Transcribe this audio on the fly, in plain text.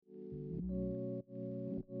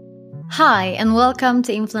Hi, and welcome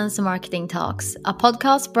to Influencer Marketing Talks, a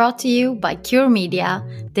podcast brought to you by Cure Media,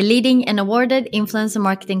 the leading and awarded influencer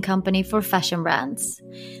marketing company for fashion brands.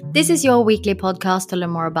 This is your weekly podcast to learn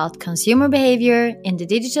more about consumer behavior in the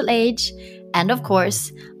digital age, and of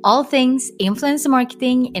course, all things influencer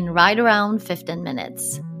marketing in right around 15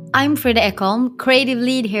 minutes. I'm Frida Ekholm, creative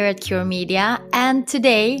lead here at Cure Media, and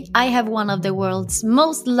today I have one of the world's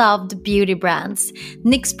most loved beauty brands,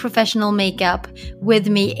 NYX Professional Makeup, with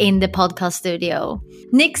me in the podcast studio.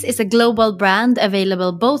 NYX is a global brand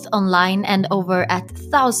available both online and over at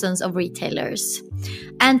thousands of retailers.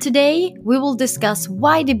 And today we will discuss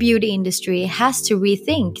why the beauty industry has to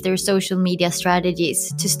rethink their social media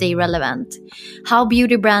strategies to stay relevant, how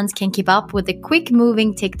beauty brands can keep up with the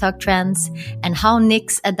quick-moving TikTok trends, and how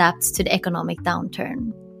NYX adapts to the economic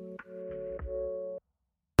downturn.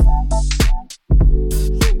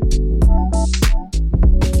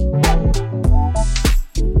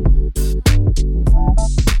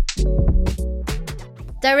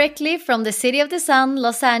 Directly from the City of the Sun,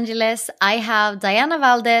 Los Angeles, I have Diana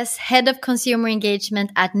Valdez, Head of Consumer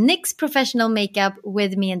Engagement at NYX Professional Makeup,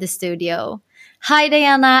 with me in the studio. Hi,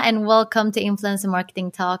 Diana, and welcome to Influencer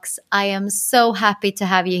Marketing Talks. I am so happy to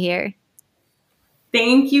have you here.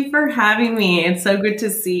 Thank you for having me. It's so good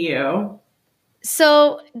to see you.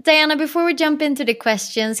 So, Diana, before we jump into the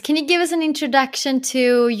questions, can you give us an introduction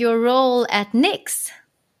to your role at NYX?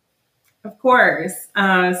 Of course.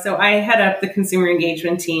 So I head up the consumer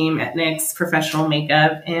engagement team at NYX Professional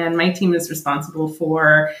Makeup, and my team is responsible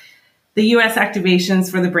for the US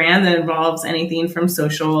activations for the brand that involves anything from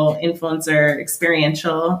social, influencer,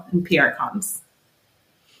 experiential, and PR comms.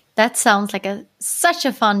 That sounds like such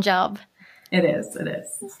a fun job. It is.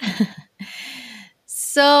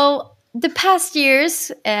 So the past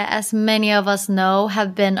years, as many of us know,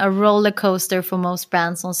 have been a roller coaster for most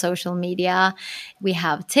brands on social media. We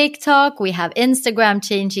have TikTok, we have Instagram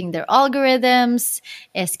changing their algorithms,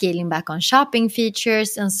 scaling back on shopping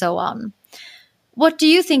features, and so on. What do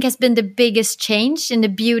you think has been the biggest change in the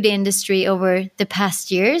beauty industry over the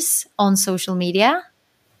past years on social media?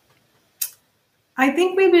 I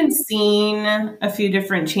think we've been seeing a few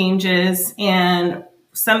different changes, and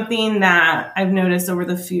something that I've noticed over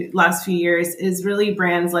the last few years is really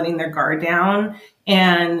brands letting their guard down.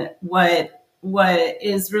 And what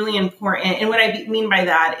is really important, and what I mean by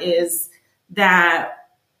that is that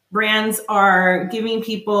brands are giving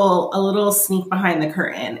people a little sneak behind the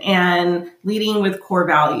curtain and leading with core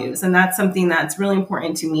values. And that's something that's really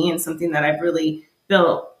important to me and something that I've really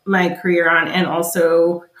built my career on. And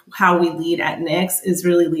also how we lead at NYX is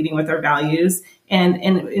really leading with our values. And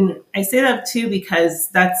I say that too because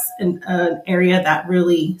that's an area that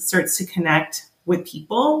really starts to connect with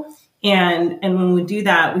people. And when we do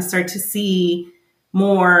that, we start to see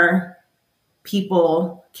more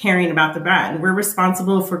people caring about the brand. We're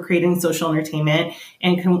responsible for creating social entertainment,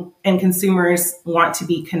 and consumers want to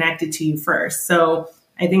be connected to you first. So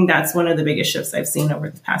I think that's one of the biggest shifts I've seen over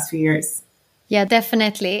the past few years. Yeah,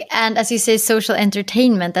 definitely. And as you say, social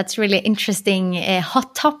entertainment, that's really interesting,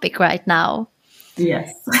 hot topic right now.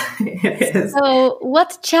 Yes, it is. So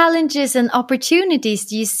what challenges and opportunities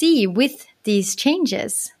do you see with these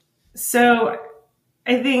changes? So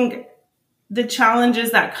I think the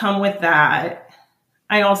challenges that come with that,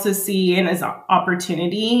 I also see in as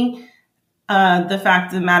opportunity. The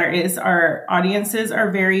fact of the matter is our audiences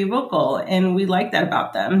are very vocal, and we like that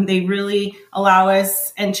about them. They really allow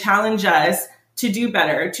us and challenge us to do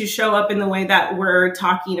better, to show up in the way that we're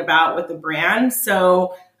talking about with the brand.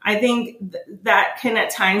 So I think that can at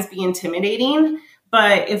times be intimidating,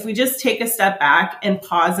 but if we just take a step back and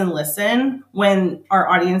pause and listen when our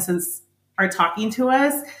audiences are talking to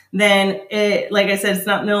us, then it, like I said, it's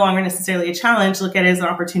no longer necessarily a challenge. Look at it as an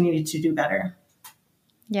opportunity to do better.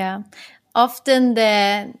 Yeah. Often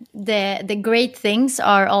the great things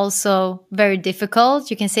are also very difficult.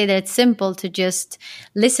 You can say that it's simple to just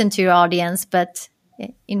listen to your audience, but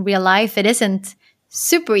in real life, it isn't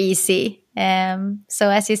super easy. So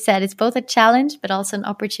as you said, it's both a challenge, but also an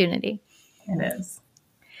opportunity. It is.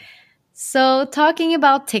 So talking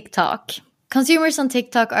about TikTok, consumers on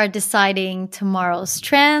TikTok are deciding tomorrow's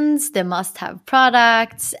trends, the must-have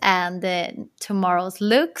products, and tomorrow's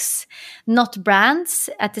looks, not brands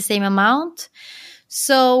at the same amount.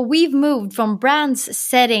 So we've moved from brands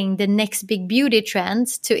setting the next big beauty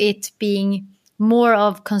trends to it being more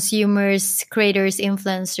of consumers, creators,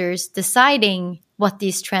 influencers deciding what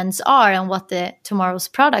these trends are and what the tomorrow's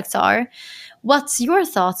products are. What's your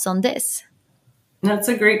thoughts on this? That's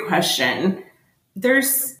a great question.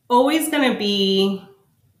 There's always going to be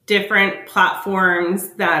different platforms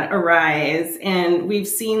that arise, and we've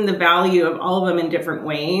seen the value of all of them in different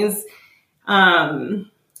ways.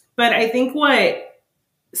 But I think what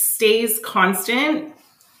stays constant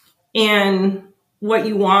and what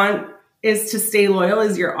you want is to stay loyal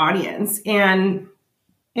is your audience. And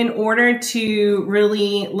in order to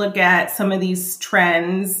really look at some of these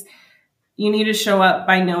trends, you need to show up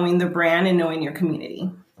by knowing the brand and knowing your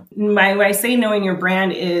community. When I say knowing your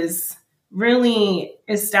brand is really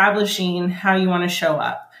establishing how you want to show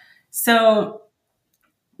up. So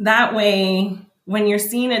that way, when you're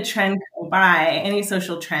seeing a trend go by, any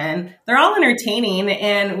social trend, they're all entertaining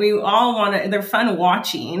and we all want to, they're fun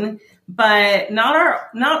watching, but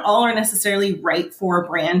not all are necessarily right for a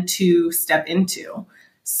brand to step into.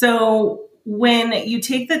 So when you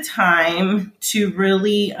take the time to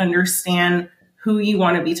really understand who you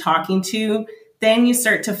want to be talking to, then you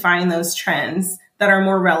start to find those trends that are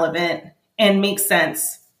more relevant and make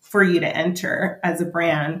sense for you to enter as a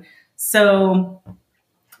brand. So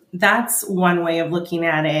that's one way of looking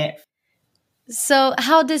at it. So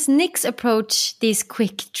how does Knix approach these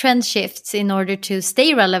quick trend shifts in order to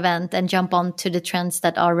stay relevant and jump on to the trends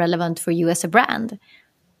that are relevant for you as a brand?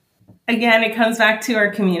 Again, it comes back to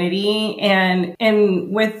our community, and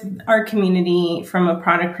with our community from a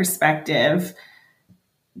product perspective,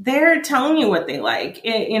 they're telling you what they like,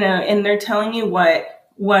 and they're telling you what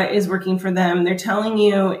is working for them. They're telling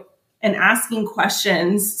you and asking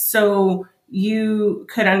questions so you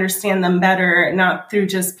could understand them better, not through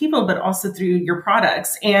just people, but also through your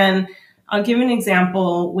products. And I'll give an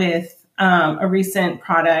example with a recent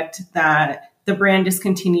product that the brand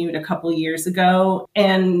discontinued a couple years ago.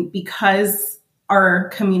 And because our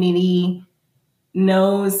community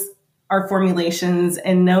knows our formulations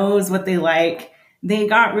and knows what they like, they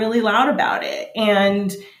got really loud about it.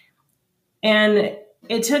 And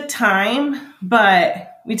it took time,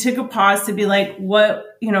 but we took a pause to be like, what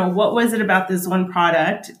was it about this one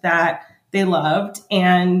product that they loved?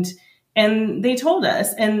 And they told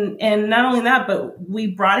us, and not only that, but we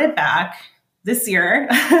brought it back this year.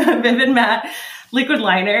 Vivid Matte Liquid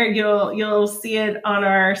Liner. You'll see it on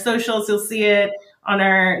our socials. You'll see it on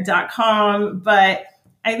our .com. But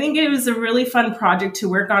I think it was a really fun project to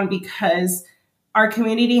work on because our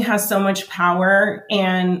community has so much power.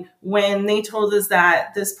 And when they told us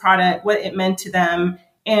that this product, what it meant to them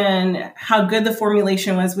and how good the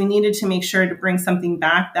formulation was, we needed to make sure to bring something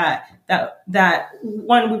back that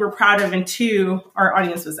one, we were proud of, and two, our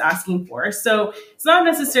audience was asking for. So it's not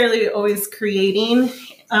necessarily always creating,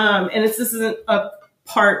 and this isn't a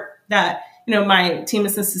part that, my team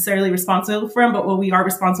is necessarily responsible for, but what we are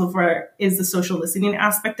responsible for is the social listening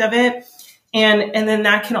aspect of it. And then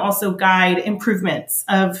that can also guide improvements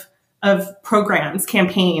of programs,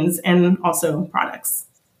 campaigns, and also products.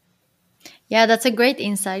 Yeah, that's a great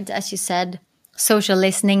insight, as you said. Social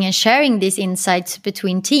listening and sharing these insights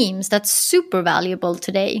between teams, that's super valuable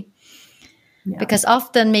today. Yeah. Because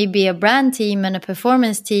often maybe a brand team and a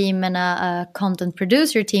performance team and a content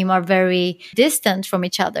producer team are very distant from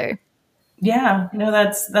each other. Yeah, no,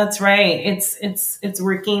 that's right. It's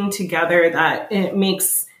working together that it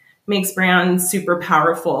makes brands super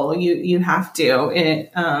powerful. You have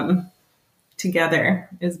to. Together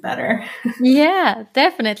is better. Yeah,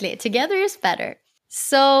 definitely. Together is better.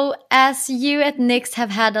 So as you at Knix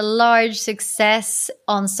have had a large success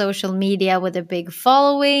on social media with a big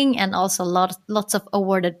following and also lots of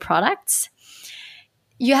awarded products,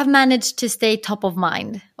 you have managed to stay top of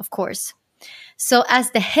mind, of course. So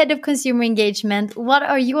as the head of consumer engagement, what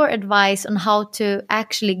are your advice on how to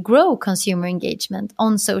actually grow consumer engagement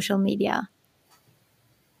on social media?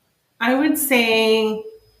 I would say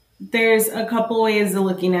there's a couple ways of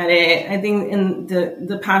looking at it. I think in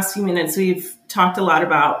the past few minutes, we've talked a lot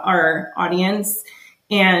about our audience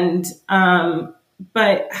and,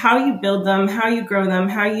 but how you build them, how you grow them,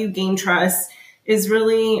 how you gain trust is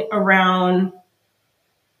really around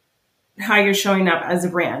how you're showing up as a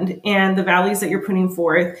brand and the values that you're putting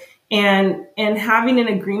forth and having an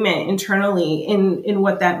agreement internally in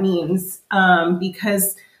what that means.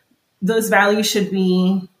 Because those values should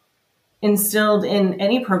be instilled in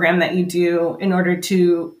any program that you do in order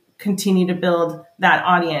to continue to build that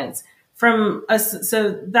audience from us.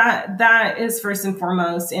 So that is first and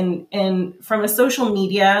foremost. And from a social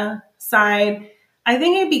media side, I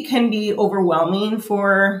think it can be overwhelming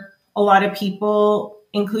for a lot of people,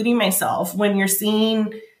 including myself, when you're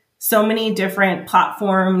seeing so many different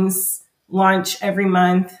platforms launch every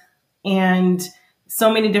month and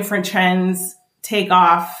so many different trends take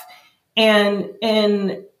off and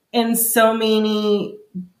so many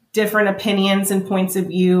different opinions and points of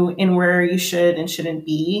view in where you should and shouldn't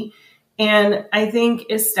be. And I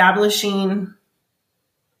think establishing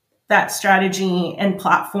that strategy and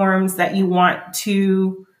platforms that you want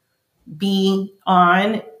to be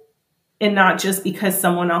on, and not just because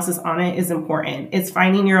someone else is on it, is important. It's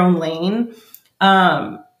finding your own lane.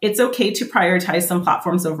 It's okay to prioritize some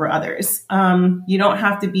platforms over others. You don't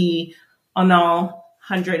have to be on all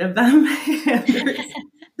 100 of them.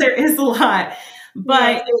 there is a lot,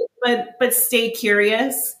 but stay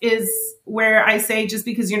curious is where I say, just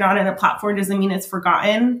because you're not in a platform doesn't mean it's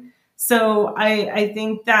forgotten. So I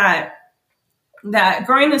think that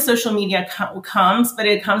growing the social media comes, but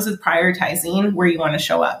it comes with prioritizing where you want to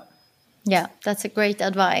show up. Yeah, that's a great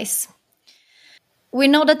advice. We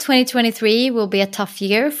know that 2023 will be a tough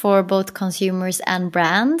year for both consumers and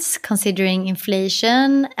brands, considering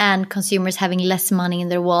inflation and consumers having less money in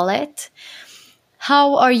their wallet.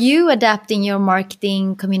 How are you adapting your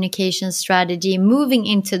marketing communication strategy moving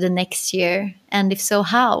into the next year? And if so,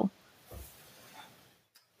 how?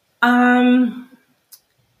 I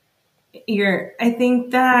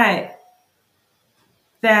think that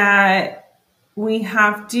we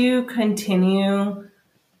have to continue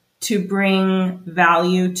to bring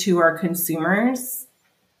value to our consumers.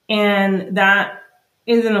 And that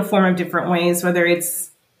is in a form of different ways, whether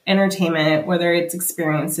it's entertainment, whether it's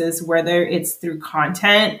experiences, whether it's through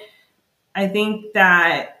content. I think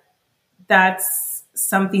that that's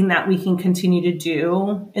something that we can continue to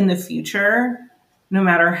do in the future, no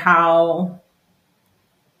matter how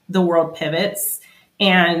the world pivots.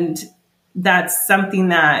 And that's something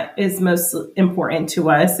that is most important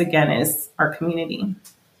to us, again, is our community.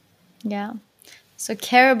 Yeah. So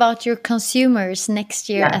care about your consumers next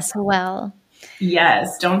year as well.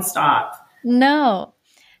 Yes, don't stop. No.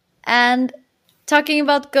 And talking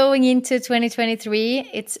about going into 2023,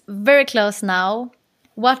 it's very close now.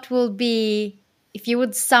 What will be, if you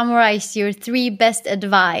would summarize your 3 best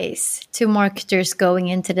advice to marketers going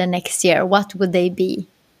into the next year, what would they be?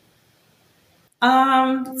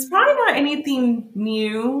 It's probably not anything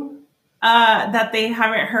new that they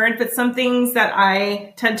haven't heard, but some things that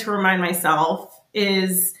I tend to remind myself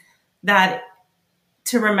is that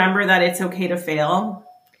to remember that it's okay to fail.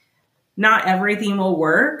 Not everything will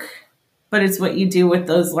work, but it's what you do with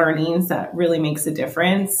those learnings that really makes a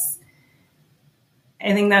difference.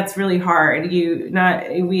 I think that's really hard.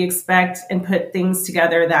 We expect and put things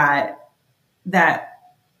together that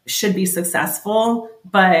should be successful,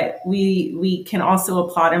 but we can also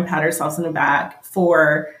applaud and pat ourselves on the back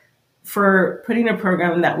for putting a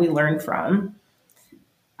program that we learned from.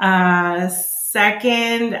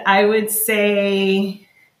 Second, I would say,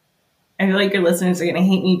 I feel like your listeners are going to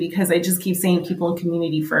hate me because I just keep saying people and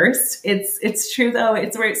community first. It's true though.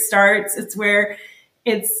 It's where it starts. It's where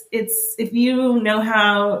it's if you know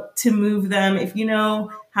how to move them, if you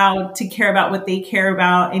know how to care about what they care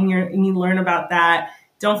about, and you learn about that,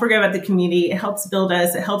 don't forget about the community. It helps build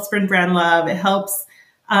us. It helps bring brand love. It helps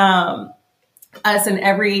us in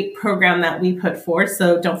every program that we put forth.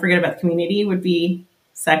 So don't forget about the community would be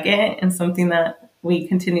second, and something that we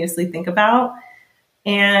continuously think about.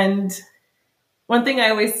 And one thing I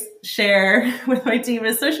always share with my team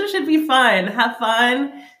is social should be fun. Have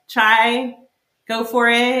fun, try, go for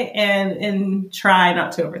it, and try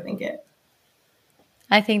not to overthink it.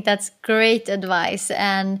 I think that's great advice,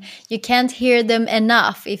 and you can't hear them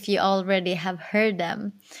enough if you already have heard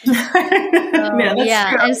them.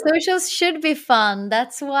 And socials should be fun.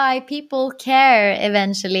 That's why people care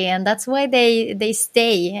eventually, and that's why they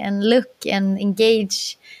stay and look and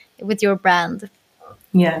engage with your brand.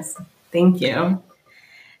 Yes, thank you.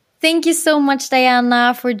 Thank you so much,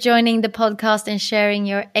 Diana, for joining the podcast and sharing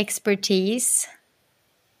your expertise.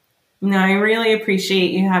 No, I really appreciate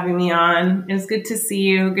you having me on. It was good to see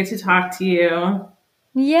you, good to talk to you.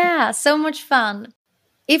 Yeah, so much fun.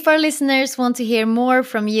 If our listeners want to hear more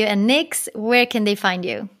from you and Nyx, where can they find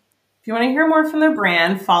you? If you want to hear more from the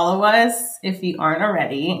brand, follow us if you aren't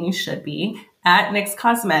already, and you should be, at Nyx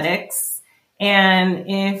Cosmetics. And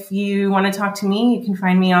if you want to talk to me, you can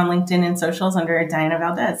find me on LinkedIn and socials under Diana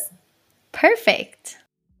Valdez. Perfect.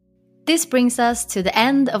 This brings us to the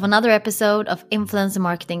end of another episode of Influencer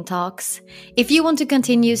Marketing Talks. If you want to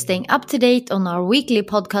continue staying up to date on our weekly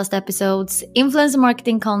podcast episodes, influencer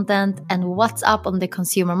marketing content, and what's up on the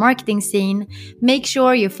consumer marketing scene, make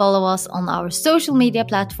sure you follow us on our social media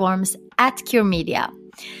platforms at Cure Media.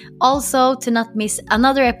 Also, to not miss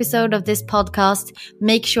another episode of this podcast,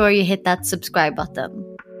 make sure you hit that subscribe button.